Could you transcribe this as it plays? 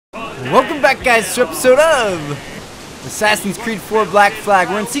Welcome back, guys, to episode of Assassin's Creed 4 Black Flag.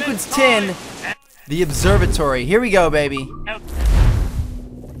 We're in sequence 10, the observatory. Here we go, baby.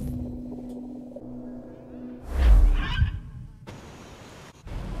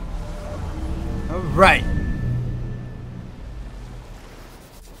 Alright.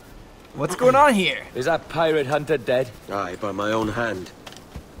 What's going on here? Is that pirate hunter dead? Aye, by my own hand.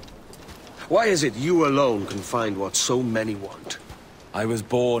 Why is it you alone can find what so many want? I was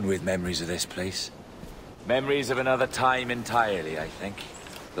born with memories of this place. Memories of another time entirely, I think.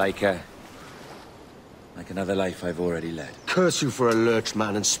 Like another life I've already led. Curse you for a lurch,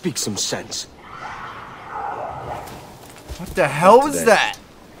 man, and speak some sense. What the hell was that?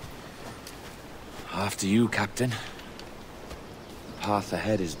 After you, Captain. The path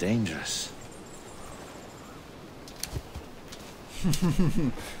ahead is dangerous.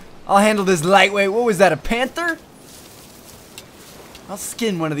 I'll handle this lightweight. What was that, a panther? I'll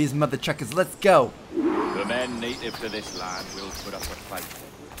skin one of these mother truckers. Let's go. The men native to this land will put up a fight.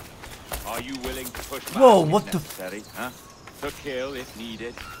 Are you willing to push back? Whoa, if what the necessary, huh? To kill if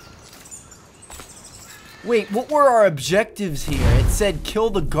needed. Wait, what were our objectives here? It said kill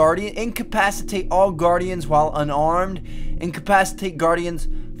the guardian, incapacitate all guardians while unarmed, incapacitate guardians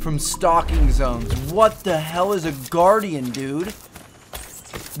from stalking zones. What the hell is a guardian, dude?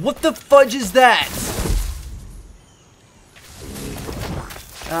 What the fudge is that?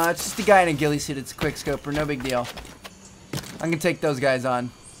 It's just a guy in a ghillie suit. It's a quick scoper, no big deal. I'm gonna take those guys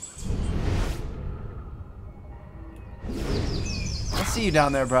on. I see you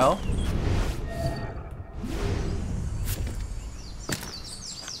down there, bro.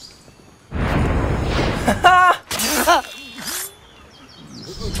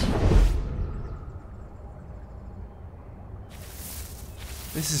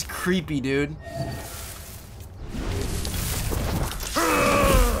 This is creepy, dude.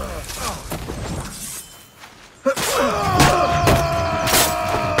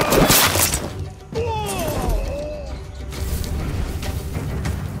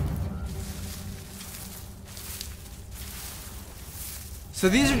 So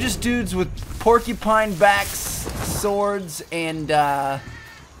these are just dudes with porcupine backs, swords, and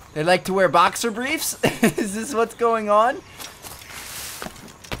they like to wear boxer briefs? Is this what's going on?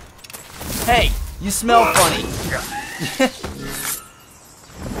 Hey, you smell funny.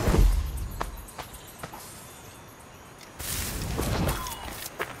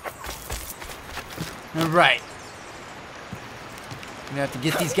 Alright. We're gonna have to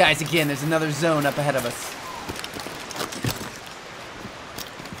get these guys again. There's another zone up ahead of us.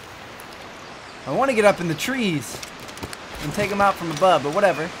 I want to get up in the trees and take them out from above, but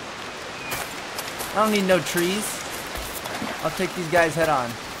whatever. I don't need no trees. I'll take these guys head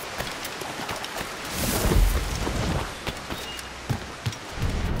on.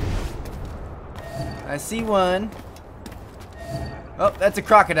 I see one. Oh, that's a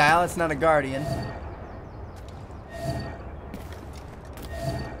crocodile. It's not a guardian.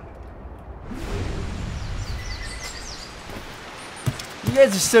 You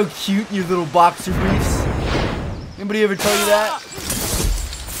guys are so cute in your little boxer briefs. Anybody ever tell you that?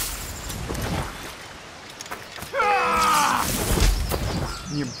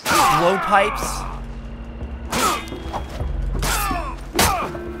 And your blowpipes.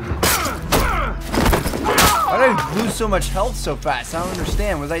 Why did I lose so much health so fast? I don't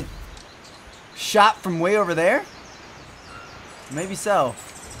understand. Was I shot from way over there? Maybe so.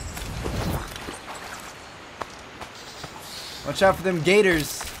 Watch out for them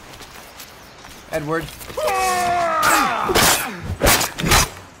gators, Edward.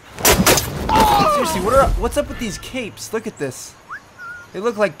 Seriously, what's up with these capes? Look at this. They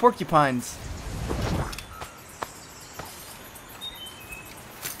look like porcupines.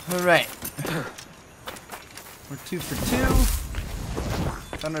 Alright. We're 2 for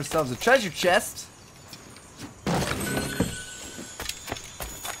 2. Found ourselves a treasure chest.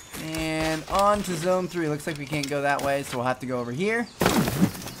 And on to zone 3. Looks like we can't go that way, so we'll have to go over here.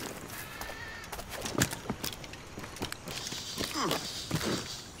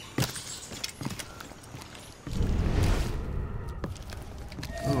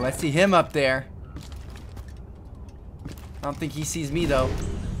 Ooh, I see him up there. I don't think he sees me, though.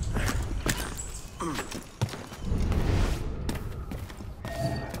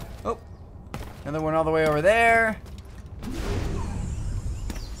 Oh, another one all the way over there.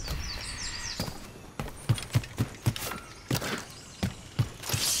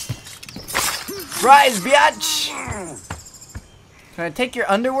 Rise, biatch! Can I take your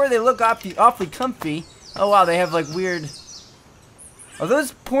underwear? They look awfully comfy. Oh wow, they have like weird Are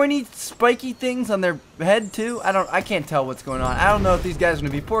those pointy, spiky things on their head too? I can't tell what's going on. I don't know if these guys are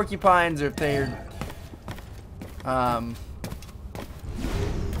gonna be porcupines or if they're like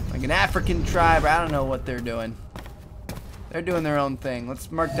an African tribe. I don't know what they're doing. They're doing their own thing.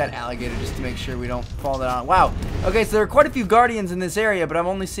 Let's mark that alligator just to make sure we don't fall down. Wow. Okay, so there are quite a few guardians in this area, but I'm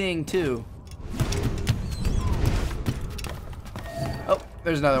only seeing 2. Oh,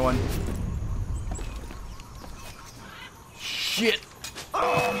 there's another one. Shit.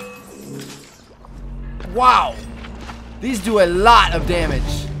 Wow. These do a lot of damage.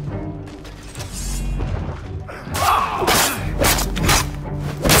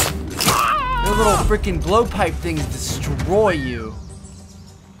 Those little freaking blowpipe things destroy you.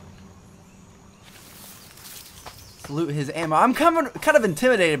 Let's loot his ammo. I'm kind of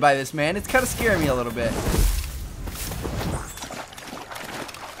intimidated by this, man. It's kind of scaring me a little bit.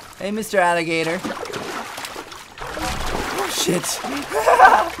 Hey, Mr. Alligator. Oh, shit.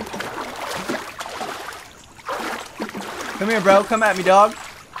 Come here, bro. Come at me, dog.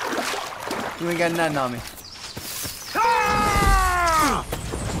 You ain't got nothing on me.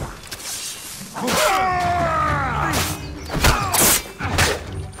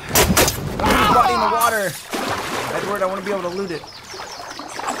 Body in the water. Edward, I want to be able to loot it.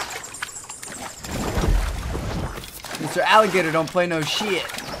 Mr. Alligator don't play no shit.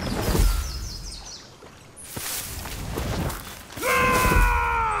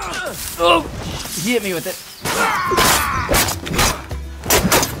 Oh! He hit me with it.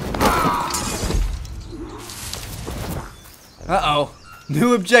 Uh-oh.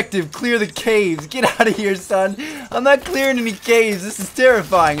 New objective, clear the caves. Get out of here, son. I'm not clearing any caves. This is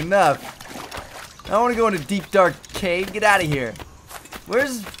terrifying enough. I don't want to go in a deep, dark cave. Get out of here.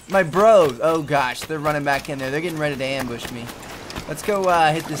 Where's my bros? Oh, gosh. They're running back in there. They're getting ready to ambush me. Let's go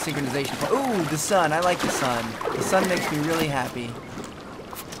hit this synchronization point. Ooh, the sun. I like the sun. The sun makes me really happy.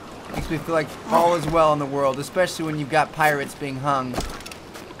 Makes me feel like all is well in the world, especially when you've got pirates being hung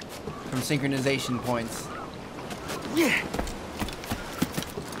from synchronization points. Yeah.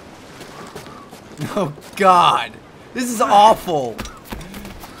 Oh, God. This is awful.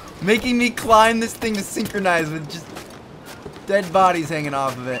 Making me climb this thing to synchronize with just dead bodies hanging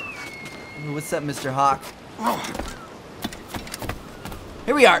off of it. Ooh, what's up, Mr. Hawk?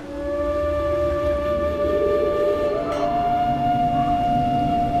 Here we are.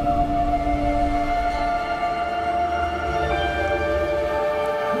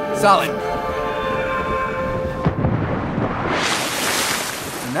 Solid.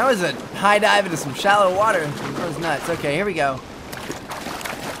 And that was a high dive into some shallow water. That was nuts. Okay, here we go.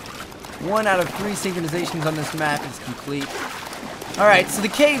 1 out of 3 synchronizations on this map is complete. Alright, so the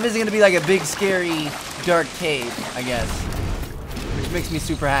cave isn't going to be like a big, scary, dark cave, I guess. Which makes me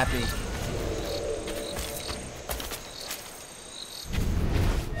super happy.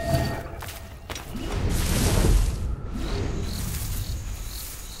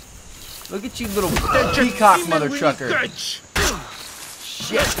 Look at you, little peacock mother trucker.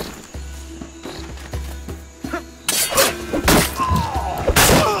 Shit.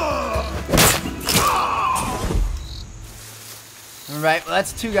 Alright, well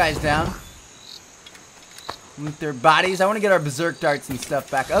that's 2 guys down. With their bodies. I want to get our berserk darts and stuff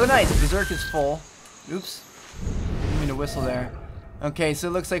back. Oh, nice. Berserk is full. Oops. Didn't mean to whistle there. Okay, so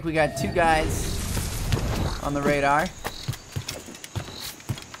it looks like we got 2 guys on the radar.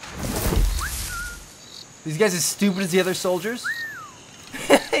 These guys as stupid as the other soldiers?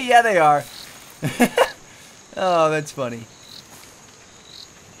 Yeah, they are. Oh, that's funny.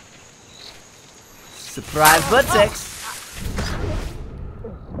 Surprise butt sex.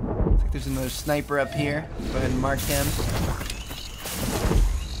 Looks like there's another sniper up here. Go ahead and mark him.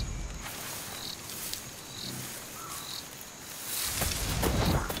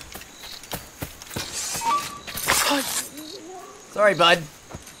 Sorry, bud.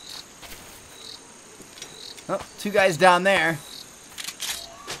 Oh, 2 guys down there.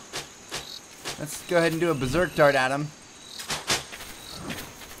 Let's go ahead and do a berserk dart at him.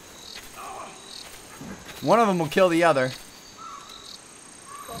 One of them will kill the other.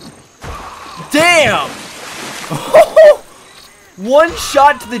 Damn! 1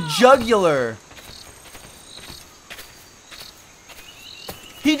 shot to the jugular.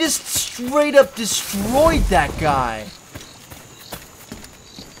 He just straight up destroyed that guy.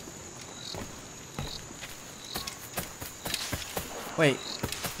 Wait,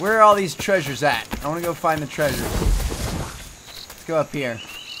 where are all these treasures at? I want to go find the treasures. Let's go up here.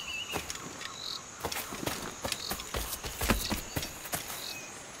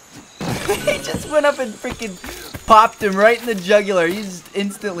 He just went up and freaking popped him right in the jugular. He's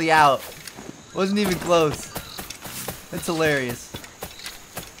instantly out. Wasn't even close. That's hilarious.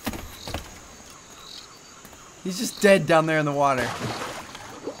 He's just dead down there in the water.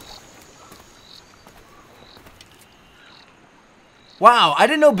 Wow, I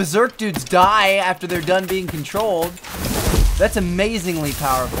didn't know berserk dudes die after they're done being controlled. That's amazingly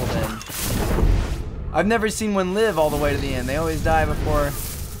powerful then. I've never seen one live all the way to the end. They always die before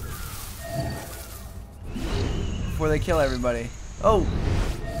they kill everybody. Oh,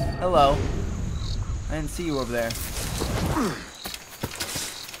 hello. I didn't see you over there.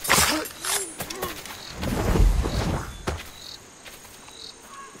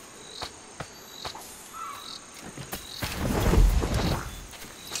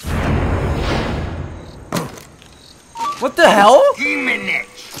 What the hell? We didn't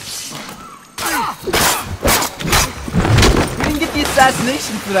get the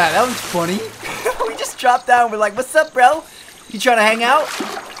assassination for that. That was funny. We just dropped down. We're like, what's up, bro? You trying to hang out?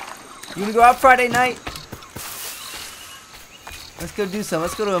 You wanna go out Friday night? Let's go do something.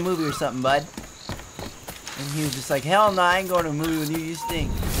 Let's go to a movie or something, bud. And he was just like, hell no, I ain't going to a movie with you. You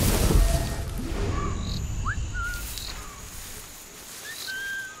stink.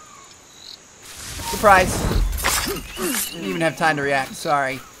 Surprise. Didn't even have time to react.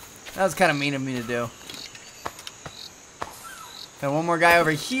 Sorry. That was kind of mean of me to do. Got one more guy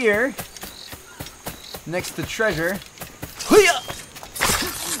over here. Next to treasure.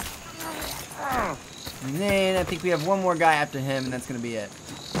 And then I think we have one more guy after him, and that's going to be it.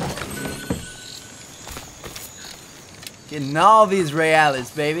 Getting all these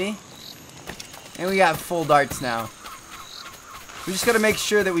reales, baby. And we got full darts now. We just got to make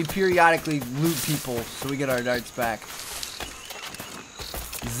sure that we periodically loot people so we get our darts back.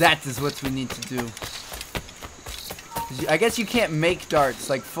 That is what we need to do. I guess you can't make darts,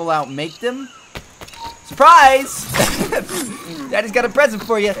 like full out make them. Surprise! Daddy's got a present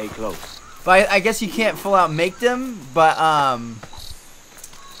for you. Stay close. But I guess you can't full out make them, but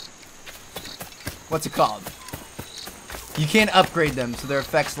what's it called? You can't upgrade them so their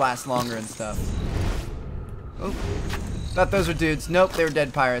effects last longer and stuff. Oh, thought those were dudes. Nope, they were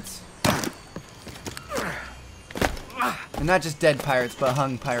dead pirates. And not just dead pirates, but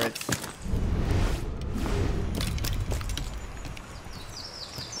hung pirates.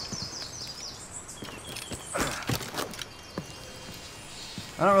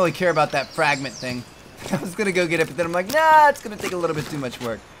 I don't really care about that fragment thing. I was gonna go get it, but then I'm like, nah, it's gonna take a little bit too much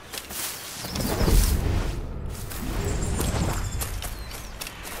work.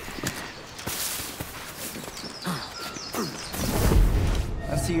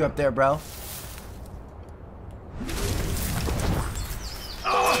 I see you up there, bro.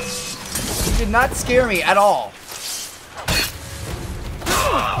 You did not scare me at all.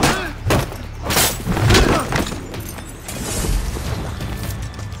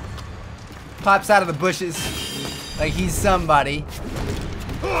 Pops out of the bushes like he's somebody.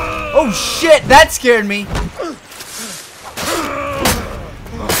 Oh shit, that scared me.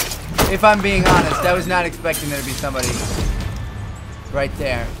 If I'm being honest, I was not expecting there to be somebody right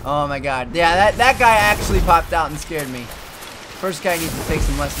there. Oh my god. Yeah, that guy actually popped out and scared me. First guy needs to take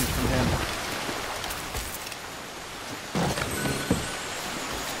some lessons from him.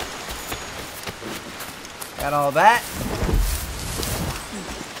 Got all that.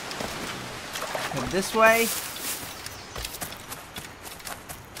 Head this way.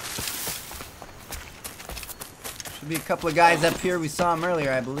 Should be a couple of guys up here. We saw them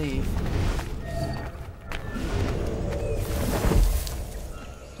earlier, I believe.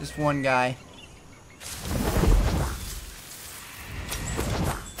 Just one guy.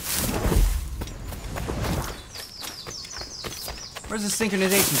 Where's the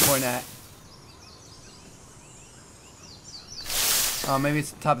synchronization point at? Oh, maybe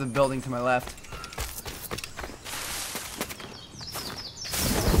it's the top of the building to my left.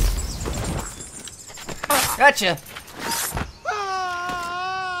 Gotcha!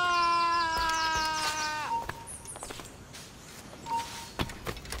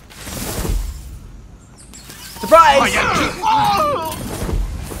 Surprise!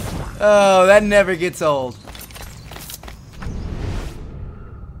 Oh, that never gets old.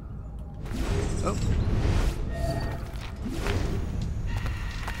 Oh.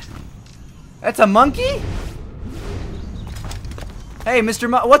 That's a monkey? Hey,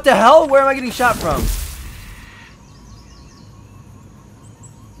 Mr. What the hell? Where am I getting shot from?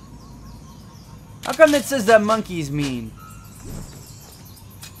 How come it says that monkey's mean?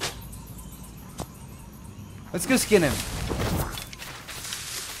 Let's go skin him.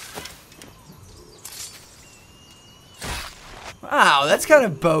 Wow, that's kind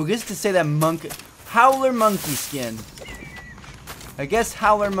of bogus to say that howler monkey skin. I guess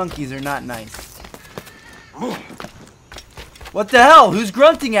howler monkeys are not nice. What the hell? Who's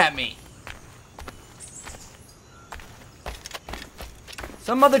grunting at me?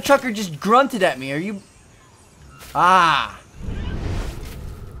 Some other trucker just grunted at me. Are you... Ah.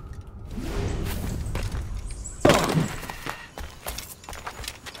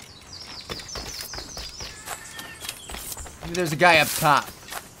 Maybe there's a guy up top.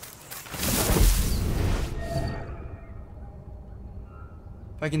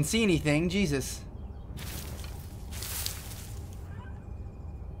 If I can see anything, Jesus.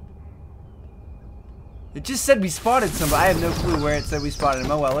 It just said we spotted somebody. I have no clue where it said we spotted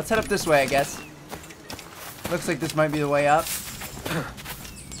him. Oh well, let's head up this way, I guess. Looks like this might be the way up.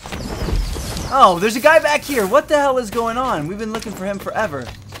 Oh, there's a guy back here. What the hell is going on? We've been looking for him forever.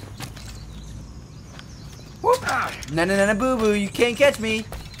 Whoop. Na na na na boo boo. You can't catch me.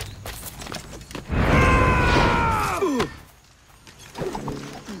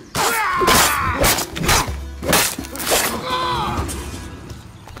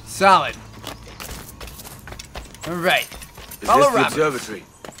 Solid. All right. Is Follow this the Robert. observatory?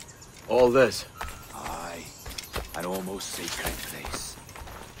 All this? Aye, an almost sacred place.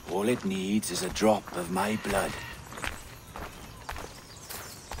 All it needs is a drop of my blood.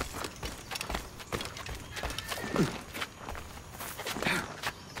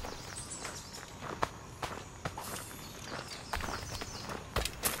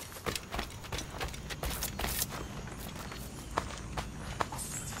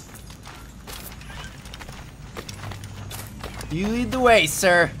 You lead the way,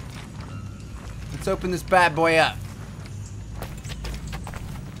 sir. Let's open this bad boy up.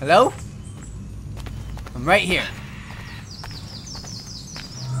 Hello? I'm right here.